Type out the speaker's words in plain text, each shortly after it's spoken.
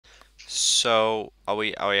So, are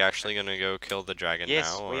we actually gonna go kill the dragon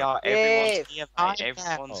Yes, now? we or- are. Everyone's Yes, here, I mate.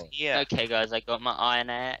 Everyone's know. here. Okay, guys, I got my iron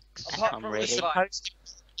axe. Apart I'm from ready. this supposed to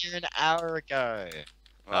be here an hour ago.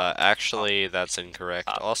 Actually, that's incorrect.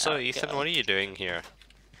 Fuck, Also, there we Ethan, go. what are you doing here?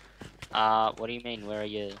 What do you mean? Where are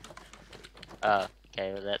you?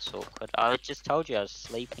 Okay, well, that's awkward. I just told you I was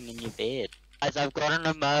sleeping in your bed. Guys, I've got an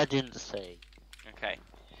emergency. Okay.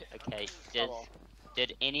 Okay,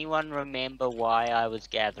 did anyone remember why I was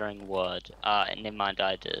gathering wood? Never mind,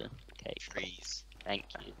 I do. Okay, Trees. thank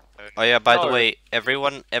you. Oh yeah, by the Oh. way,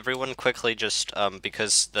 everyone quickly just,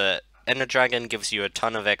 because the Ender Dragon gives you a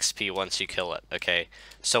ton of XP once you kill it, okay?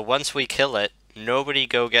 So once we kill it, nobody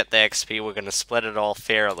go get the XP, we're gonna split it all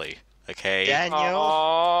fairly, okay?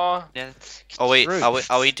 Daniel, Yeah. Oh wait, truth.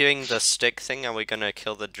 are we doing the stick thing? Are we gonna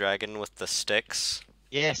kill the dragon with the sticks?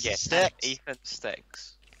 yes, Yes. steps. Ethan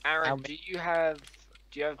sticks. How Aaron, many- do you have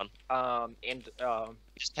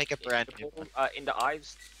Just take a brand new one. in the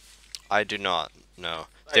eyes? I do not. No.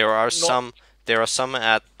 Like, There are not- some. There are some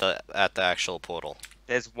at the actual portal.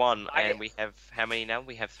 There's one, I- and we have how many now?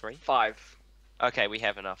 We have 3. 5. Okay, we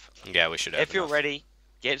have enough. Yeah, we should have. If you're enough. ready,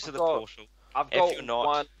 get to the I've got- portal. I've If got you're not,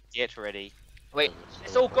 one. get ready. Wait,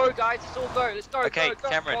 let's all go, guys. Let's all go. Let's go. Okay, go, go.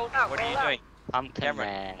 Cameron, Roll out, what are roll you out. doing? Pumpkin Cameron.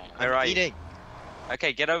 Man. Where are you? Eating.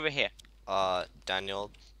 Okay, get over here.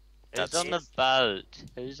 Daniel, Who's That's- on the boat?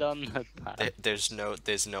 Who's on the boat?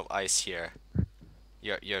 there's no ice here.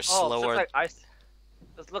 You're Oh, this slower. looks like ice.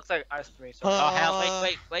 This looks like ice to me. So. Oh, hell,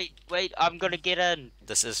 wait, I'm gonna get in.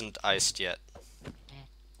 This isn't iced yet.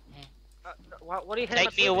 What are you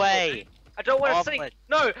Take me away. I don't want to sing. Onward.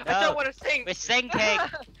 No, I No. don't want to sing. We're sinking.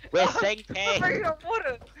 We're I'm sinking. afraid of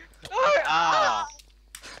water. No. Ah.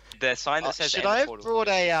 The sign that says Should end I have portal. brought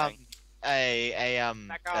Back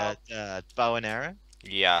bow and arrow?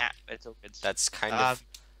 Yeah, Ah, it's all good. that's kind Um, of.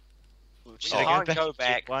 We should I can't go go back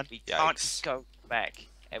back. to one? We can't Yikes. go back.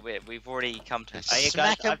 And we've already come to. Yes. Oh, you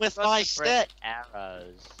Smack guys, him I with forgot my to bring stick.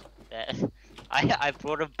 Arrows. I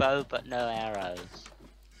brought a bow but no arrows.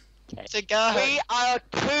 Okay. To go. We are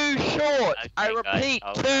too short. I Okay, guys, repeat,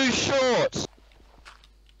 I'll- too short.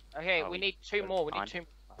 Okay, Oh, we need 2 we're more. We fine. need 2.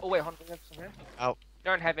 Oh wait, hold on. We have some here? Oh.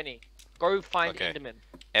 Don't have any. Go find Okay. Enderman.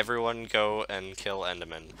 Everyone go and kill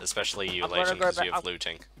Enderman, especially you, I'm gonna Legend, go because you back have up.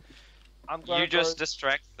 looting. I'm gonna You just go,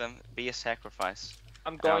 distract them. Be a sacrifice.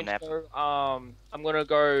 I'm going nap. to go, I'm gonna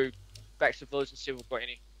go back to the village and see if we've got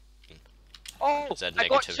any. Oh, Is that I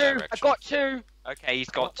got negative 2. I direction? got 2. Okay, he's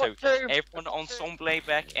got I 2. got 2. Everyone ensemble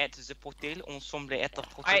back at the portal. Ensemble at the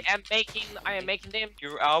portal. I am making them.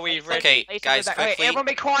 Are we ready? Okay, Place guys, them back. Okay, quickly. everyone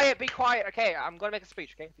be quiet. Be quiet. Okay, I'm gonna make a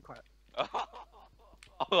speech. Okay, be quiet.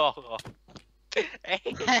 Oh.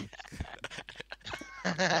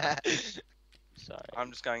 Sorry. I'm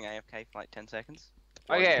just going AFK for like 10 seconds.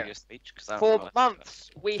 Okay. While you do your speech, 'cause I don't For know what- months,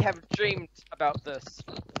 we have dreamed about this.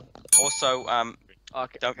 Also,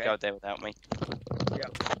 Okay. don't okay. go there without me.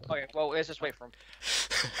 Okay, well, let's just wait for him.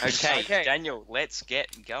 Okay, Okay. Daniel, let's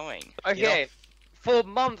get going. Okay, for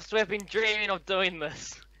months we've been dreaming of doing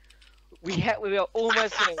this. We are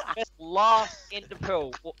almost there. This last ender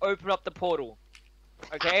pearl will open up the portal.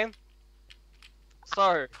 Okay.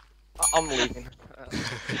 So, I'm leaving.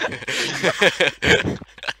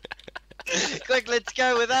 Quick, let's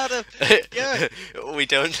go without him. Yeah. We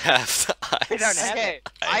don't have the ice. We don't have it.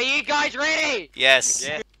 Are you guys ready? Yes.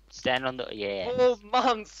 Yeah. Stand on the For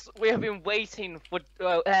months we have been waiting for.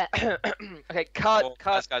 Okay, cut, Well,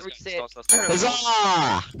 cut, guys, reset. stop.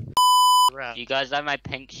 Huzzah! Do you guys have my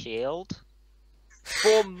pink shield?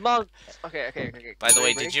 For months. Okay. By the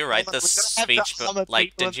way, did you write Hold on, this we're gonna have speech? the other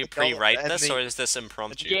Like, people did you in the goal pre-write and this, the- or is this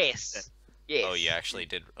impromptu? Yes. Yes. Oh, you actually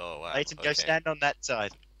did. Oh, wow. Leighton, go okay. stand on that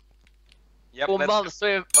side. Yep, For let's- months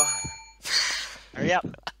we've. Hurry up.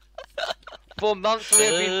 For months we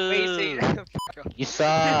have been waiting. You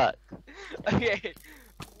suck. Okay.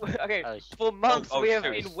 Okay. Oh, sh- For months oh, we have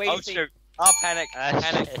shoot. been Oh waiting. shoot! Oh panic! Ah,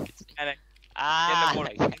 Panic! shit. It's panic! Ah. Get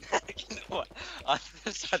in the water! What? I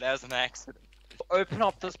thought that was an accident. Open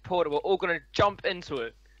up this portal. We're all gonna jump into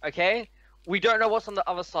it. Okay. We don't know what's on the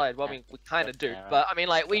other side. Well, I mean, we kind of do, Yeah, right. but I mean,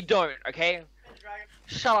 like, we don't. Okay.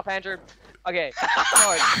 Shut up, Andrew. Okay.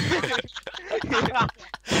 So.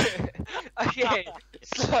 Okay.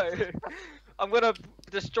 So. I'm gonna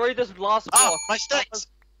destroy this last Oh, block. my sticks!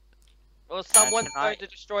 Or someone's can I- going to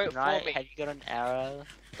destroy it Can I, for me. have you got an arrow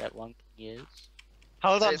that one can use?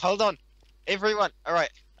 Hold on. Everyone. Alright.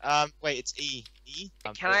 Wait, it's E. E?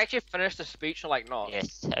 Can I actually finish the speech or like not?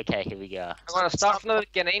 Yes. Okay, here we go. I'm gonna start from the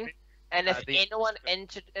beginning, and if the-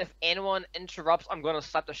 anyone interrupts, I'm gonna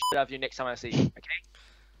slap the shit out of you next time I see you.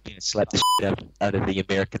 Okay? Slap the shit out of the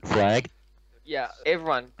American flag. Yeah,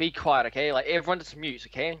 everyone, be quiet, okay? Like, everyone just mute,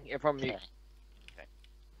 okay? Everyone mute.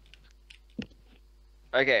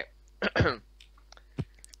 Okay.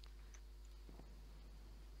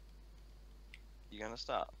 You gonna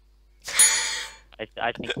start?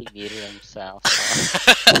 I think he muted himself.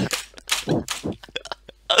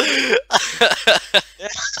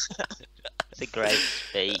 It's a great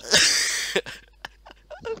speech.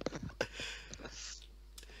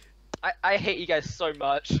 I hate you guys so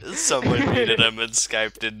much. Someone muted him in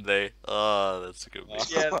Skype, didn't they? Oh, that's a good one.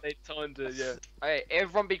 Yeah, they totally did, yeah. Alright,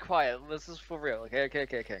 everyone be quiet. This is for real, okay?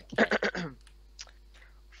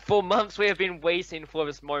 For months we have been waiting for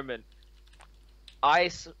this moment.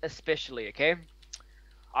 Especially, okay?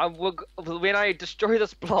 When I destroy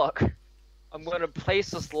this block, I'm gonna place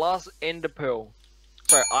this last ender pearl.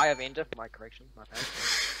 Sorry, eye of ender, my correction, my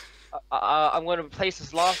bad. I'm gonna place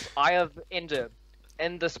this last eye of ender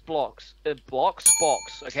in this box,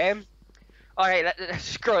 okay? Alright,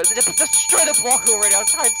 screw it, just destroy the block already, I've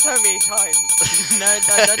tried so many times. No,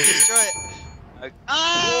 don't destroy it.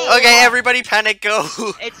 Okay, everybody panic, go!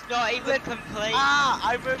 It's not even complete.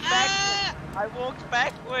 I moved back. I walked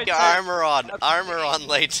backwards. Your armor on,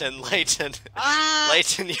 Leighton. Leighton,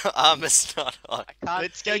 your armor's not on. I can't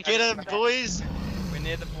Let's go see get him, anything. boys. We're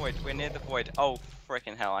near the void. Oh,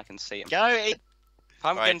 frickin' hell, I can see him. Go.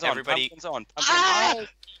 Pumpkin's Alright, everybody- Pumpkin's on.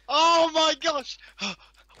 Oh my gosh.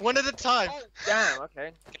 One at a time. Oh, damn,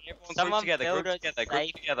 okay. Everyone Someone group build together, a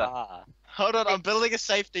group together. bar. Hold on, I'm building a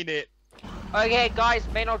safety net. Okay, guys,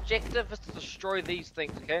 main objective is to destroy these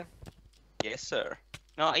things, okay? Yes, sir.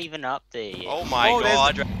 Not even up there yet. Oh my Oh,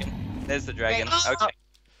 god. There's the dragon. Okay. Okay.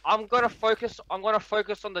 I'm gonna focus on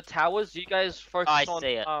the towers. You guys focus I on see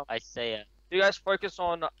it. I see it. you guys focus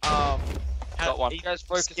on Got one. you guys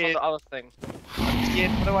focus on Scared. the other thing. I'm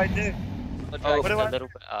scared. What do I do? The Oh, dragon. What do A I? little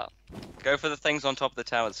bit up. Go for the things on top of the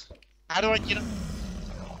towers. How do I get him?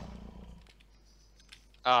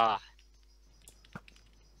 Ah.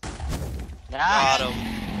 Nah. Got him.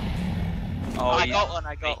 Oh, I yeah. got one.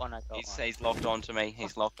 I got one. He's locked onto me.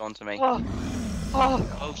 He's locked onto me. Oh,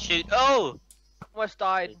 oh, Oh shoot! Oh. almost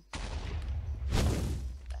died.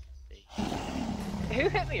 Who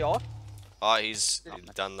hit me off? Oh, he's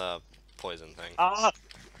done the poison thing. Ah,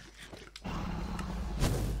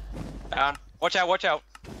 Down. Watch out! Watch out!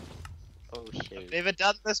 Oh shoot! never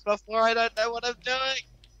done this before. I don't know what I'm doing.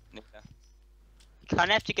 Yeah. You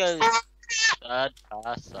can't have to go third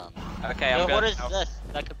person. Okay, Yo, I'm what gonna. is this?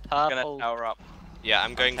 Like a I'm purple. gonna power up. Yeah,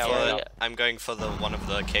 I'm going telling for the one of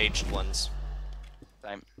the caged ones.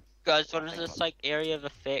 Same. Guys, what is this like area of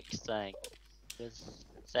effects thing? Is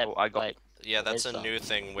that Oh, I got- like? Yeah, that's What a is new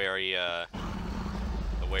thing where he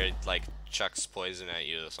like chucks poison at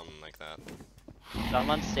you or something like that.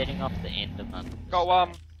 Someone's setting off the Enderman. Got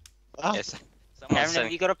Ah, Yes. Someone's Karen, have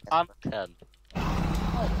sitting. you got a pumpkin?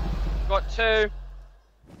 got two.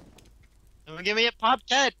 Someone give me a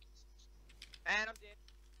pumpkin. And I'm dead.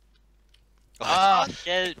 Ah, Oh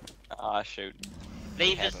shoot! Ah, shoot.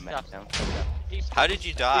 Leave Have this a map stuff. He's, How did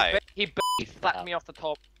you die? he flattened me off the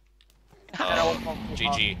top. Oh, And I was on full heart.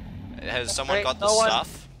 GG. Has someone Wait, got the no one-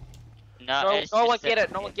 stuff? No, No, it's no just one get that-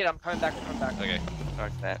 it. No one get it. I'm coming back. Okay. Sorry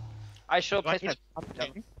for that. I should do I place get my a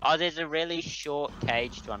pumpkin? Oh, there's a really short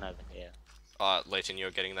caged one over here. Leighton,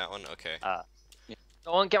 you're getting that one? Okay.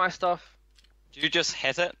 No one get my stuff. Do you just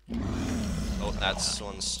hit it? Oh, that's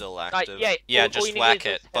one's still active. yeah, all you just need whack is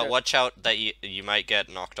it. hit But it. watch out that you might get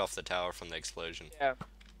knocked off the tower from the explosion. Yeah.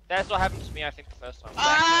 That's what happened to me, I think, the first time.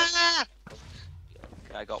 Ah!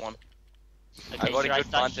 Okay, I got one. Okay, I got a should good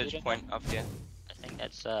start vantage shooting? point up here. I think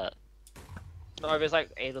that's No, there's like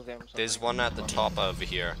 8 of them. or There's something. one at the top over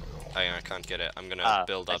here. I can't get it. I'm gonna Ah,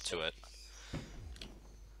 build I up see. to it.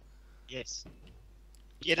 Yes.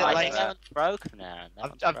 Get it I later. think that one's broken, Aaron. That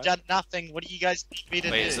one's I've broken. done nothing. What do you guys need me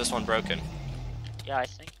to Wait, do? is this one broken? Yeah, I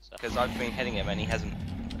think so. Because I've been hitting him and he hasn't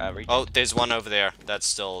reached. Oh, there's one over there that's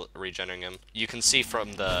still regenerating him. You can see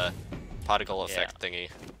from the particle effect thingy.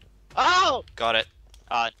 Oh! Got it.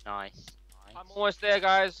 Oh, nice. I'm almost there,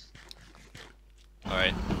 guys.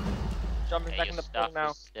 Alright. Jumping Okay, back your in the stuff pool now.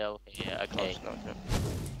 is still here. Oh, Okay. no, no.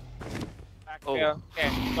 Back Oh. here. Okay,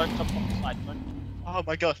 don't jump off the side. Oh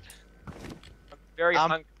my gosh. I'm very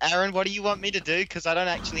hungry. Aaron, what do you want me to do? Because I don't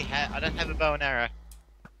actually have. I don't have a bow and arrow.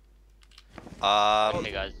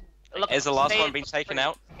 Okay, guys. Look, Has the last stand one been look taken pretty.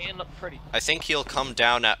 out? Stand look pretty. I think he'll come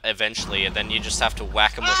down eventually, and then you just have to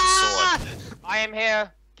whack him with the sword. I am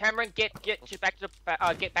here. Cameron, get back to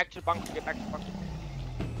the get back to the bunker. Get back to the bunker.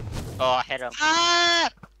 Oh, I hit him. Ah!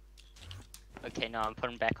 Okay, no, I'm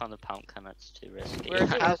putting back on the pumpkin. It's too risky. Where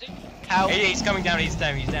is he? How- Is he? How? He's coming down. He's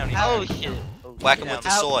down. He's down. He's Oh down. shit! Oh, Whack him Down. with the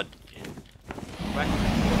sword. Okay,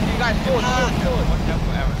 guys, forward. Watch out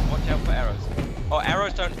for arrows. Watch out for arrows. Oh,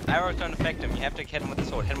 arrows don't affect him. You have to hit him with the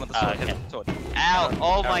sword. Hit him with the sword. Hit him with the sword. Ow!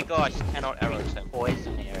 Oh my gosh! Cannot arrows him.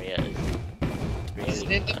 Poison area is There's an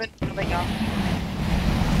really. Enderman coming up.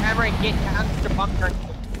 Cameron, get down to the bunker.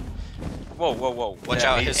 Whoa, whoa, whoa. Watch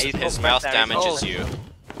Yeah, out, he's his full mouth strength now, damages he's- you.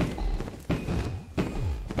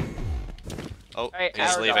 Oh, Alright,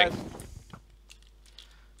 he's arrow leaving. guys.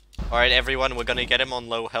 Alright, everyone, we're gonna get him on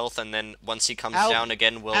low health, and then once he comes Ow. down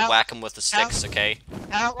again, we'll Ow. whack him with the sticks, okay?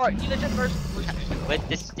 Alright, you legit first. With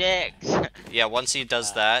the sticks! Yeah, once he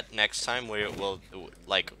does that, next time we'll,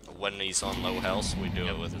 like, when he's on low health, we do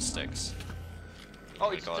it with the sticks. Oh,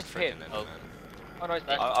 my he's god, just hit. freaking Oh. Enderman. Oh no, it's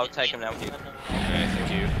dead. I'll take him now with you. Okay,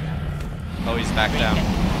 thank you. Oh, he's back down.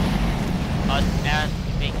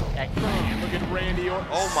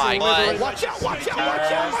 Oh my god. Watch out, watch out,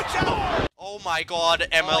 watch out, watch out! Oh my god,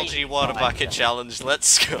 MLG water bucket challenge,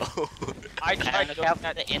 let's go. I tried Look to out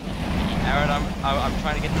for the end. Aaron, I'm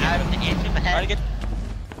trying to get Out of the edge of the trying to head.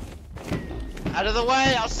 get. Out of the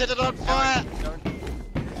way, I'll set it on fire!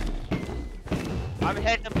 I'm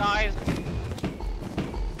hitting them, guys.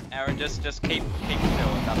 Aaron, just keep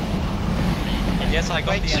still. Yes, I got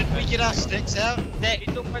Wait, the should we end. get our sticks out?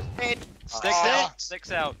 He's almost dead. Sticks Oh. out.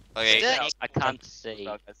 Sticks out. Okay, Sticks. I can't see.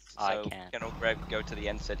 So I we can. can all go to the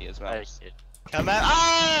end city as well. Oh shit. Come out.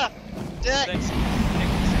 Ah! Dick! Sticks.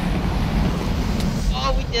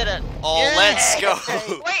 Oh, we did it! oh, Yeah. let's go.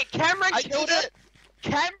 Wait, Cameron I killed did him. it!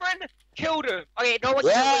 Cameron killed him. Okay, no one's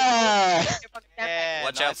Yeah! Yeah,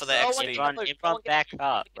 Watch out for the nice. XP. Everyone back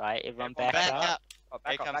up, right? Everyone back Back up. up. Oh,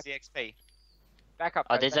 Here back up, comes the XP. back up.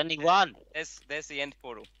 Oh, guys, there's back only one. There's the end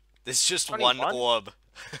portal. There's just Only one one? orb.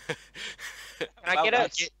 Can I get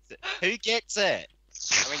it? Who gets it?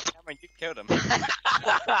 I mean, Cameron, you killed him. Are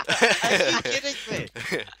you kidding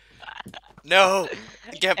me? No!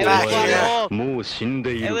 Get It back was one here! orb. もう死ん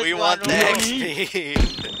でい It る was We one want the orb. XP!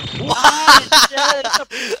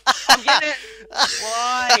 I'm getting it.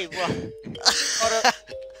 Why? Why?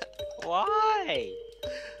 Why?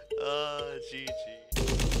 GG.